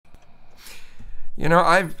You know,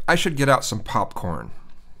 I should get out some popcorn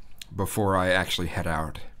before I actually head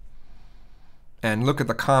out and look at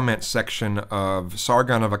the comment section of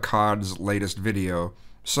Sargon of Akkad's latest video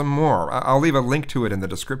some more. I'll leave a link to it in the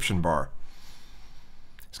description bar.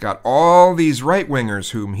 He's got all these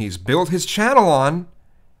right-wingers whom he's built his channel on.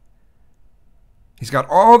 He's got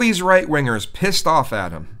all these right-wingers pissed off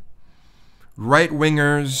at him.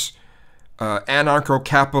 Right-wingers,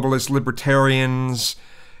 anarcho-capitalist libertarians,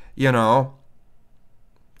 you know,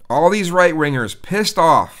 all these right-wingers pissed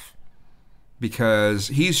off because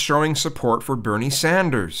he's showing support for Bernie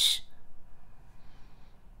Sanders.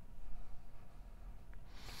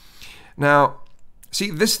 Now,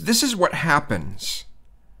 see, this is what happens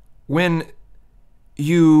when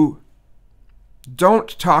you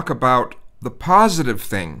don't talk about the positive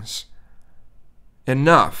things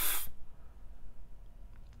enough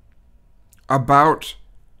about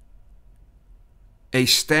a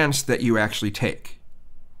stance that you actually take.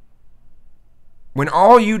 When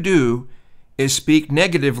all you do is speak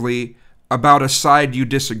negatively about a side you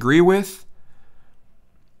disagree with,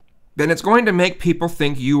 then it's going to make people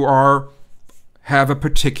think you have a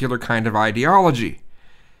particular kind of ideology.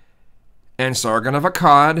 And Sargon of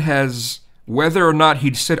Akkad has, whether or not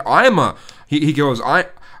he'd said, he goes,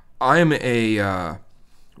 I'm a,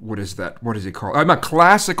 what is that? What does he call it? I'm a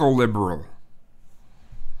classical liberal.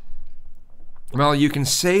 Well, you can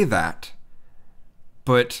say that,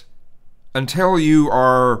 but until you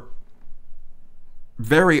are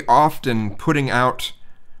very often putting out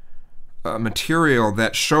material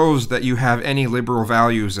that shows that you have any liberal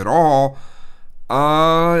values at all,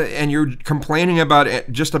 and you're complaining about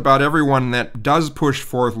just about everyone that does push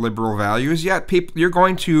forth liberal values, yet you're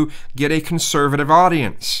going to get a conservative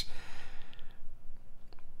audience.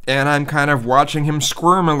 And I'm kind of watching him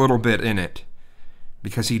squirm a little bit in it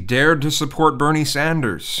because he dared to support Bernie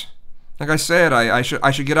Sanders. Like I said, I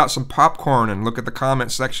should get out some popcorn and look at the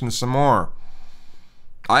comment section some more.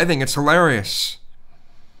 I think it's hilarious.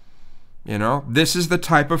 You know, this is the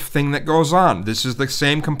type of thing that goes on. This is the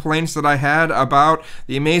same complaints that I had about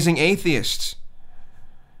The Amazing Atheists.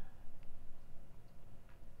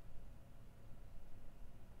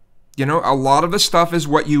 You know, a lot of the stuff is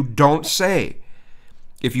what you don't say.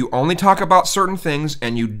 If you only talk about certain things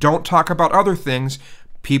and you don't talk about other things,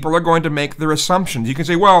 people are going to make their assumptions. You can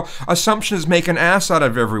say, well, assumptions make an ass out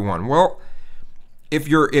of everyone. Well, if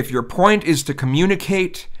your point is to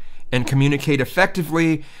communicate and communicate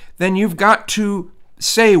effectively, then you've got to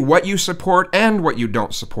say what you support and what you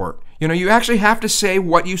don't support. You know, you actually have to say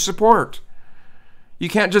what you support. You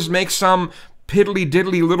can't just make some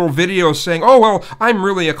piddly-diddly little video saying, oh, well, I'm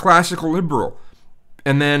really a classical liberal,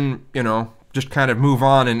 and then, you know, just kind of move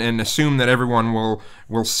on and assume that everyone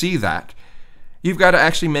will see that. You've got to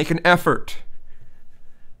actually make an effort.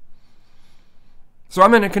 So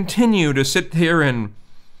I'm going to continue to sit here and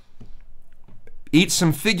eat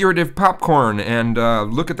some figurative popcorn and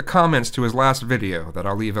look at the comments to his last video that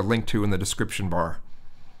I'll leave a link to in the description bar.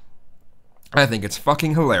 I think it's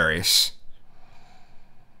fucking hilarious.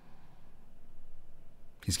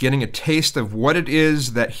 He's getting a taste of what it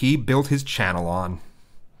is that he built his channel on.